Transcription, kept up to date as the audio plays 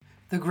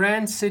The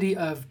grand city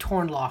of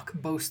Tornlock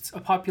boasts a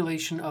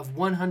population of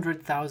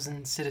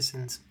 100,000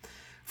 citizens.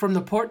 From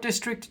the Port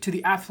District to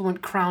the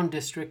affluent Crown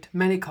District,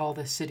 many call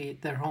this city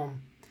their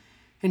home.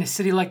 In a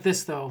city like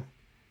this, though,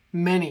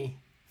 many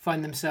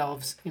find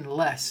themselves in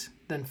less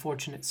than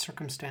fortunate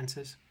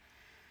circumstances.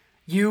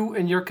 You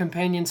and your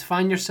companions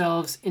find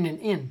yourselves in an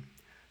inn,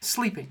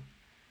 sleeping,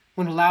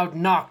 when a loud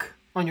knock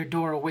on your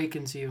door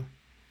awakens you.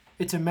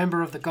 It's a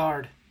member of the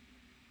guard.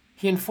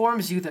 He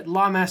informs you that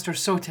Lawmaster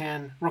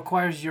Sotan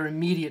requires your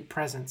immediate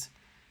presence.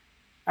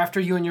 After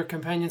you and your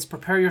companions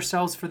prepare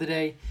yourselves for the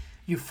day,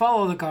 you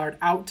follow the guard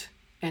out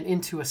and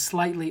into a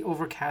slightly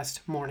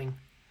overcast morning.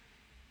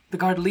 The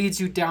guard leads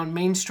you down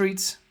main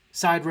streets,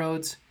 side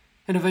roads,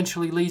 and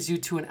eventually leads you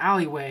to an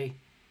alleyway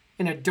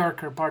in a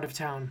darker part of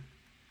town.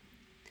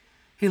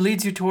 He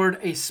leads you toward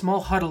a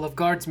small huddle of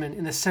guardsmen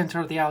in the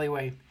center of the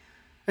alleyway.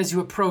 As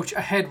you approach,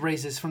 a head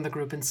raises from the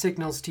group and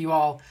signals to you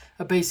all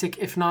a basic,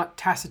 if not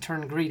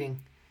taciturn, greeting.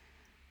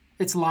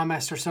 It's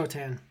Lawmaster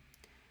Sotan.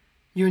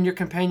 You and your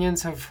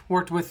companions have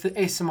worked with the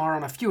ASMR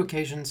on a few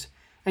occasions,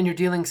 and your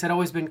dealings had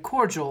always been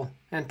cordial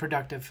and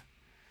productive.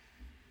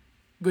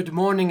 Good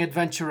morning,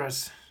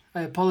 adventurers.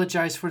 I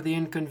apologize for the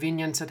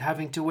inconvenience at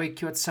having to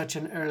wake you at such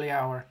an early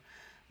hour,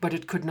 but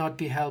it could not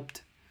be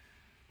helped.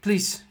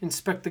 Please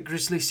inspect the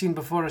grisly scene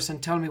before us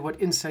and tell me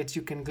what insights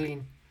you can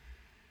glean.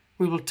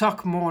 We will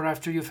talk more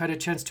after you've had a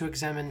chance to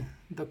examine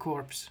the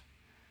corpse,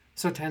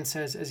 Sotan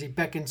says as he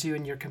beckons you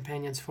and your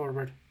companions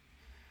forward.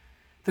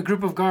 The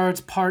group of guards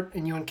part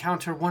and you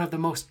encounter one of the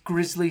most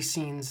grisly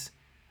scenes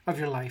of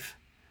your life.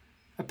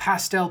 A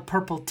pastel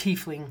purple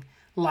tiefling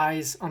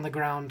lies on the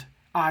ground,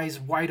 eyes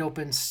wide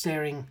open,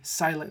 staring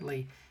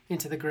silently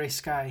into the gray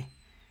sky.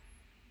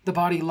 The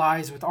body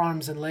lies with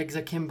arms and legs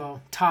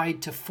akimbo,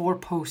 tied to 4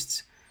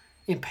 posts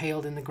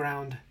impaled in the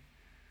ground.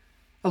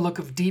 A look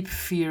of deep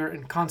fear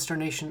and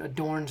consternation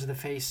adorns the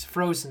face,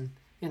 frozen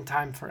in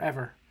time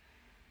forever.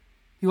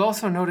 You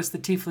also notice the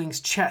tiefling's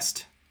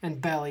chest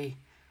and belly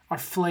are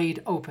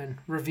flayed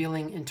open,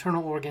 revealing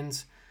internal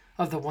organs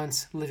of the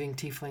once living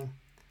tiefling.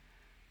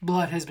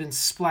 Blood has been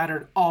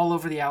splattered all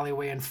over the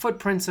alleyway, and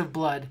footprints of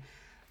blood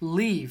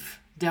leave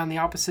down the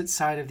opposite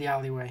side of the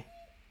alleyway.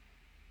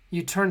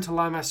 You turn to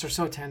Lawmaster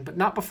Sotan, but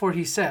not before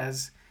he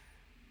says,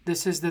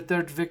 "This is the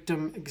 3rd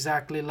victim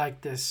exactly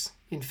like this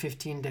in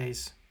 15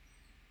 days.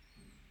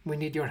 We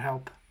need your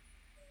help."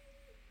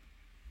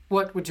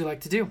 What would you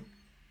like to do?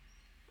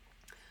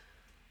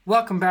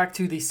 Welcome back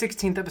to the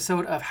 16th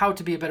episode of How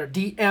to Be a Better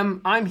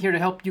DM. I'm here to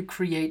help you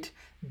create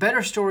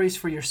better stories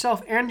for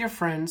yourself and your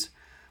friends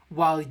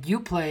while you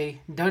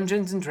play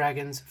Dungeons &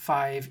 Dragons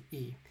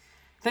 5e.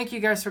 Thank you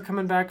guys for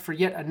coming back for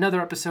yet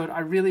another episode. I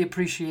really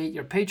appreciate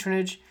your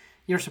patronage,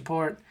 your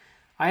support.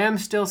 I am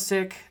still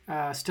sick,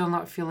 still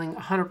not feeling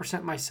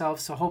 100% myself,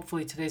 so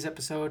hopefully today's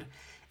episode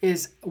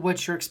is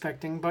what you're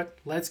expecting, but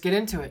let's get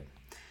into it.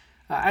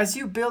 As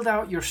you build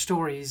out your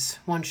stories,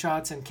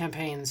 one-shots, and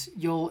campaigns,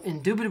 you'll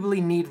indubitably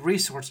need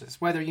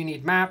resources. Whether you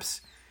need maps,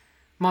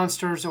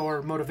 monsters,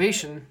 or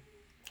motivation,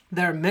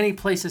 there are many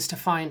places to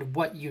find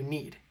what you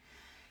need.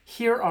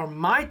 Here are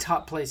my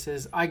top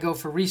places I go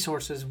for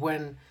resources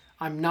when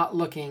I'm not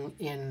looking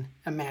in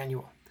a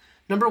manual.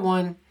 Number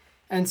 1,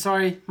 and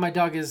sorry, my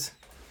dog is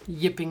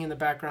yipping in the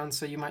background,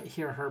 so you might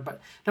hear her,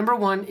 but number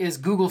 1 is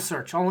Google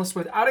search. Almost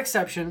without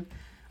exception,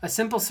 a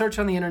simple search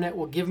on the internet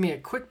will give me a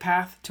quick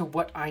path to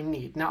what I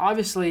need. Now,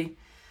 obviously,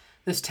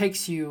 this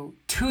takes you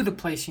to the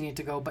place you need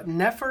to go, but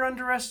never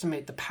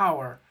underestimate the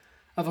power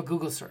of a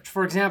Google search.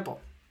 For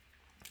example,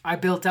 I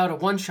built out a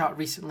one-shot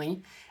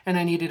recently, and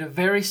I needed a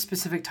very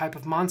specific type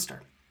of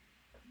monster.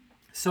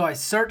 So I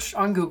searched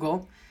on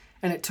Google,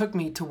 and it took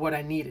me to what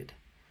I needed.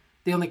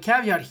 The only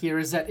caveat here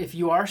is that if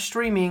you are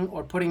streaming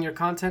or putting your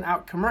content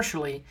out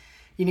commercially,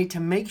 you need to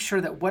make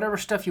sure that whatever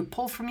stuff you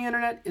pull from the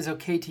internet is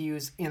okay to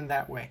use in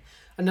that way.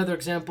 Another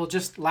example,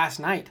 just last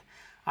night,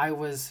 I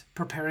was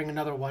preparing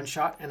another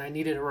one-shot and I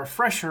needed a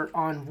refresher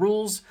on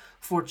rules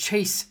for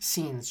chase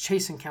scenes,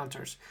 chase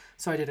encounters.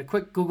 So I did a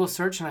quick Google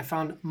search and I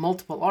found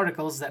multiple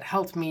articles that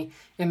helped me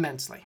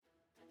immensely.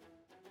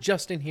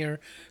 Justin here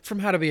from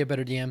How to Be a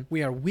Better DM.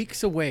 We are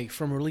weeks away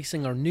from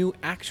releasing our new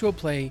actual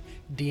play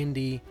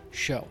D&D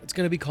show. It's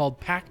going to be called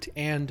Pact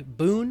and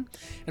Boon,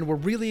 and we're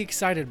really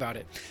excited about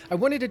it. I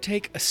wanted to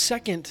take a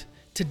second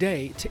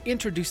today to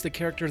introduce the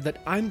character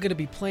that I'm going to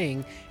be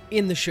playing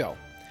in the show,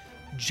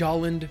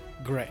 Jolland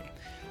Grey.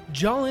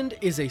 Jolland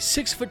is a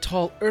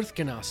 6-foot-tall Earth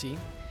Genasi,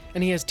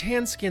 and he has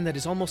tan skin that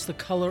is almost the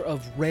color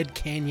of Red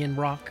Canyon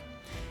rock.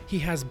 He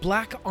has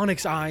black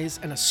onyx eyes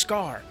and a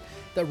scar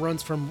that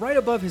runs from right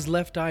above his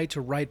left eye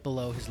to right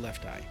below his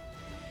left eye.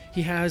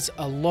 He has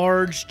a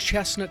large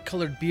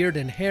chestnut-colored beard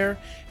and hair,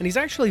 and he's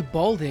actually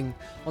balding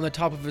on the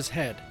top of his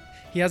head.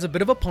 He has a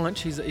bit of a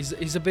paunch.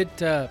 He's a bit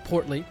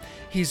portly.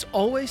 He's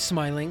always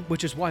smiling,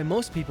 which is why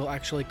most people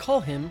actually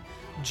call him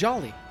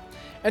Jolly.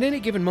 At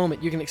any given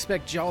moment, you can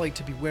expect Jolly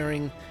to be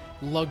wearing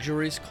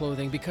luxurious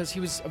clothing because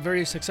he was a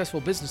very successful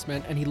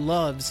businessman and he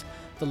loves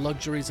the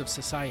luxuries of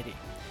society.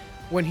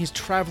 When he's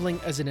traveling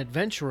as an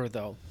adventurer,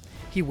 though,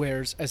 he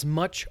wears as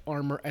much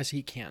armor as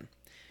he can.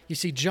 You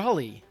see,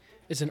 Jolly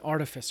is an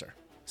artificer,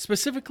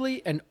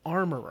 specifically an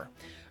armorer.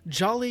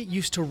 Jolly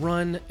used to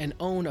run and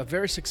own a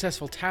very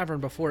successful tavern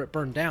before it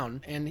burned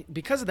down, and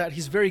because of that,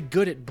 he's very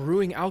good at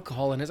brewing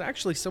alcohol and is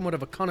actually somewhat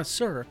of a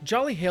connoisseur.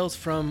 Jolly hails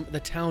from the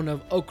town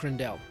of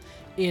Oakrendale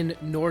in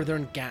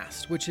northern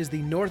Gast, which is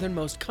the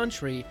northernmost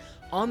country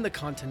on the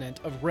continent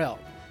of Rel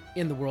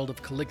in the world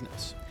of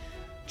Calignos.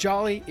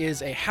 Jolly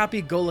is a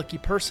happy-go-lucky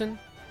person,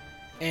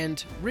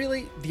 and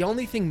really, the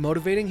only thing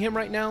motivating him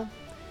right now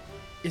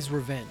is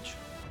revenge.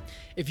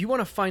 If you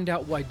want to find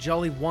out why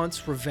Jolly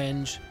wants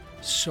revenge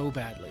so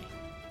badly,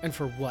 and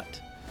for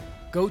what,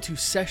 go to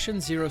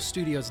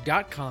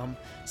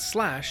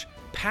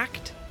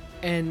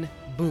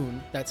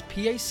sessionzerostudios.com/pactnboon, that's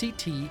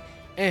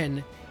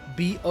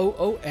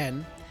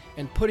PACTNBOON,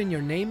 and put in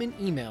your name and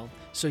email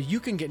so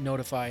you can get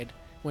notified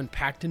when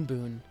Pact and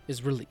Boon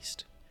is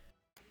released.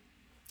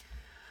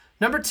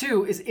 Number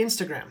 2 is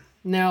Instagram.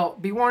 Now,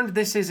 be warned,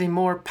 this is a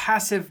more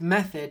passive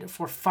method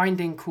for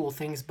finding cool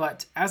things,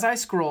 but as I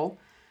scroll,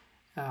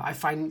 I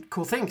find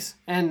cool things,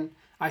 and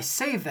I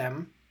save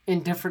them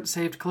in different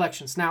saved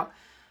collections. Now,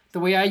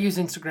 the way I use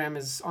Instagram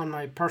is on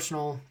my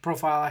personal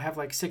profile. I have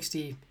like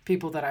 60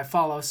 people that I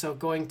follow, so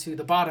going to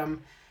the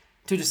bottom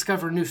to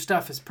discover new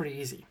stuff is pretty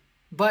easy.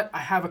 But I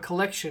have a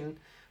collection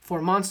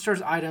for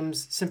monsters,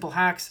 items, simple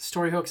hacks,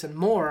 story hooks, and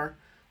more,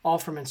 all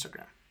from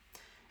Instagram.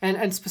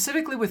 And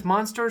specifically with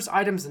monsters,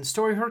 items, and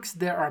story hooks,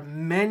 there are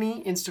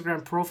many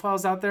Instagram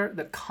profiles out there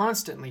that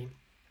constantly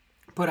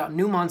put out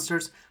new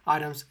monsters,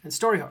 items, and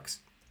story hooks.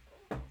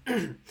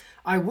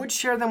 I would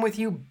share them with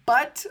you,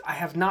 but I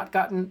have not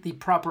gotten the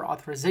proper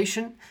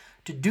authorization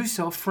to do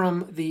so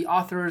from the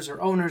authors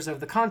or owners of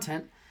the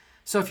content.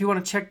 So if you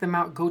want to check them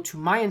out, go to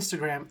my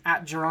Instagram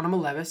at Geronimo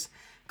Levis,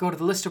 go to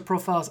the list of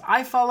profiles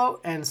I follow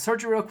and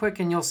search it real quick,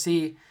 and you'll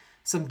see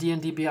some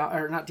D&D Beyond,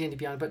 or not D&D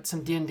Beyond, but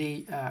some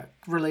D&D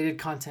related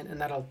content,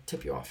 and that'll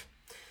tip you off.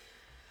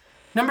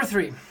 Number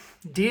 3,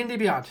 D&D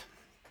Beyond.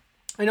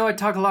 I know I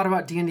talk a lot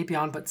about D&D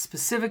Beyond, but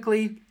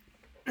specifically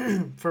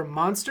for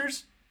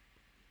monsters,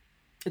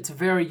 it's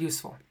very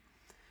useful.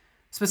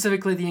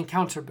 Specifically the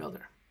encounter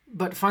builder.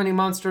 But finding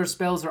monsters,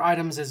 spells, or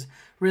items is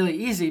really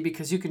easy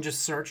because you can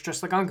just search,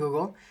 just like on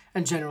Google,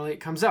 and generally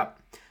it comes up.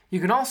 You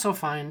can also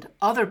find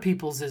other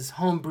people's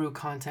homebrew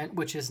content,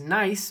 which is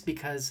nice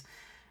because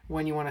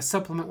when you want to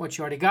supplement what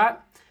you already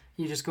got,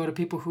 you just go to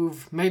people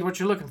who've made what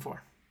you're looking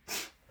for.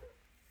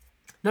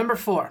 Number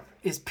 4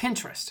 is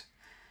Pinterest.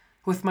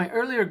 With my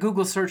earlier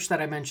Google search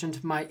that I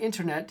mentioned, my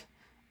internet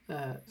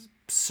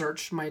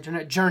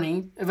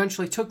journey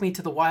eventually took me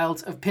to the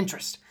wilds of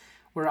Pinterest,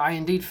 where I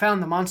indeed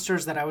found the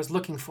monsters that I was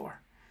looking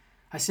for.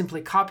 I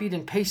simply copied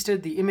and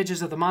pasted the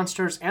images of the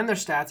monsters and their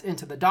stats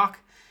into the doc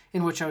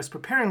in which I was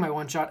preparing my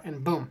one-shot,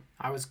 and boom,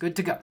 I was good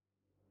to go.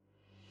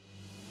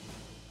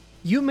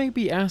 You may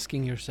be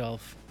asking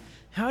yourself,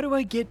 how do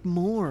I get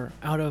more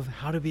out of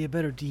How to Be a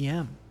Better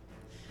DM?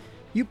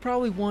 You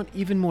probably want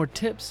even more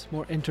tips,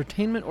 more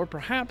entertainment, or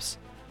perhaps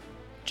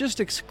just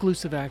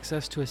exclusive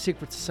access to a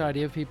secret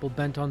society of people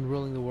bent on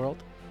ruling the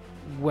world.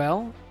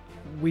 Well,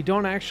 we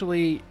don't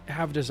actually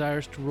have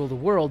desires to rule the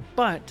world,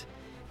 but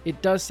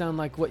it does sound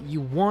like what you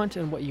want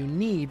and what you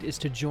need is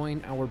to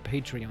join our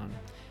Patreon.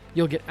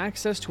 You'll get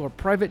access to our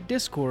private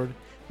Discord,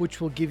 which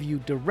will give you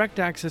direct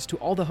access to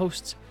all the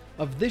hosts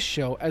of this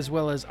show, as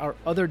well as our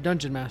other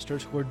Dungeon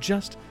Masters who are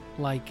just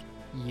like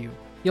you.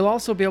 You'll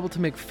also be able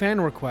to make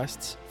fan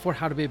requests for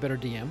How to Be a Better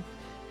DM.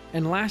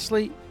 And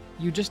lastly,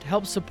 you just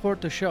help support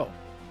the show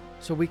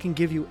so we can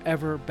give you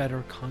ever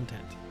better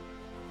content.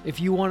 If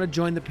you want to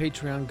join the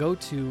Patreon, go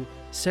to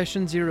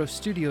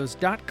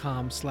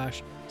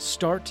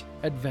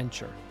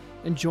sessionzerostudios.com/startadventure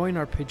and join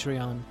our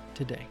Patreon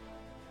today.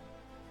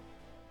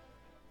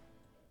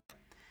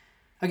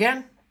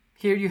 Again,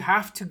 here you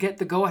have to get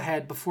the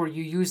go-ahead before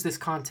you use this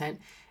content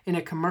in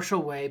a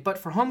commercial way, but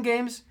for home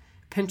games,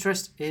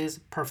 Pinterest is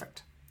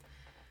perfect.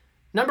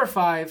 Number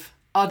 5,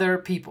 other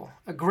people.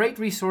 A great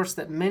resource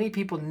that many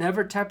people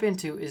never tap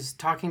into is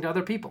talking to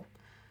other people.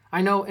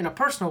 I know in a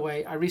personal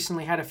way, I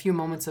recently had a few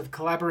moments of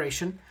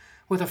collaboration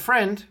with a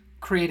friend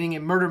creating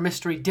a murder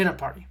mystery dinner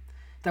party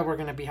that we're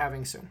going to be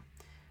having soon.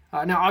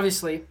 Now,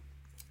 obviously,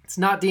 it's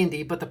not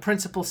D&D, but the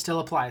principle still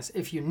applies.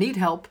 If you need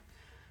help,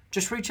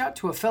 just reach out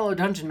to a fellow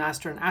Dungeon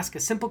Master and ask a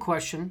simple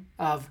question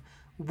of,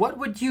 what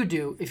would you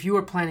do if you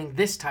were planning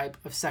this type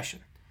of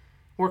session?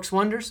 Works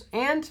wonders,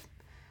 and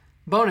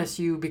bonus,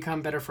 you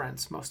become better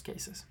friends, most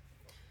cases.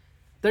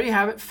 There you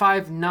have it,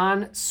 5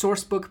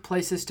 non-sourcebook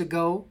places to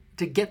go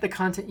to get the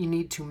content you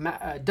need to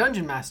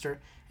Dungeon Master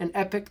an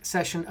epic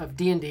session of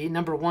D&D.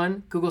 Number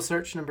 1, Google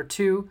search. Number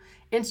 2,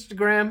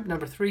 Instagram.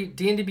 Number 3,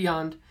 D&D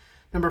Beyond.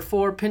 Number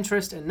 4,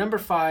 Pinterest. And number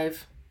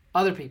 5,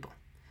 other people.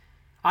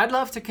 I'd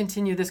love to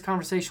continue this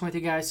conversation with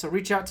you guys, so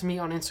reach out to me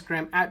on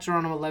Instagram at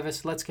Geronimo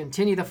Levis. Let's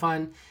continue the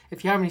fun.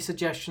 If you have any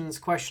suggestions,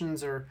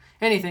 questions, or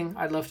anything,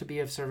 I'd love to be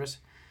of service.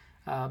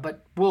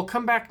 But we'll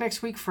come back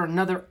next week for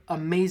another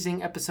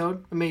amazing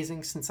episode.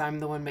 Amazing since I'm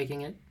the one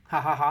making it. Ha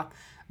ha ha.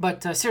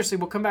 But seriously,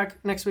 we'll come back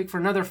next week for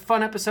another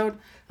fun episode.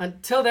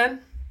 Until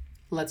then,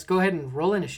 let's go ahead and roll initiative.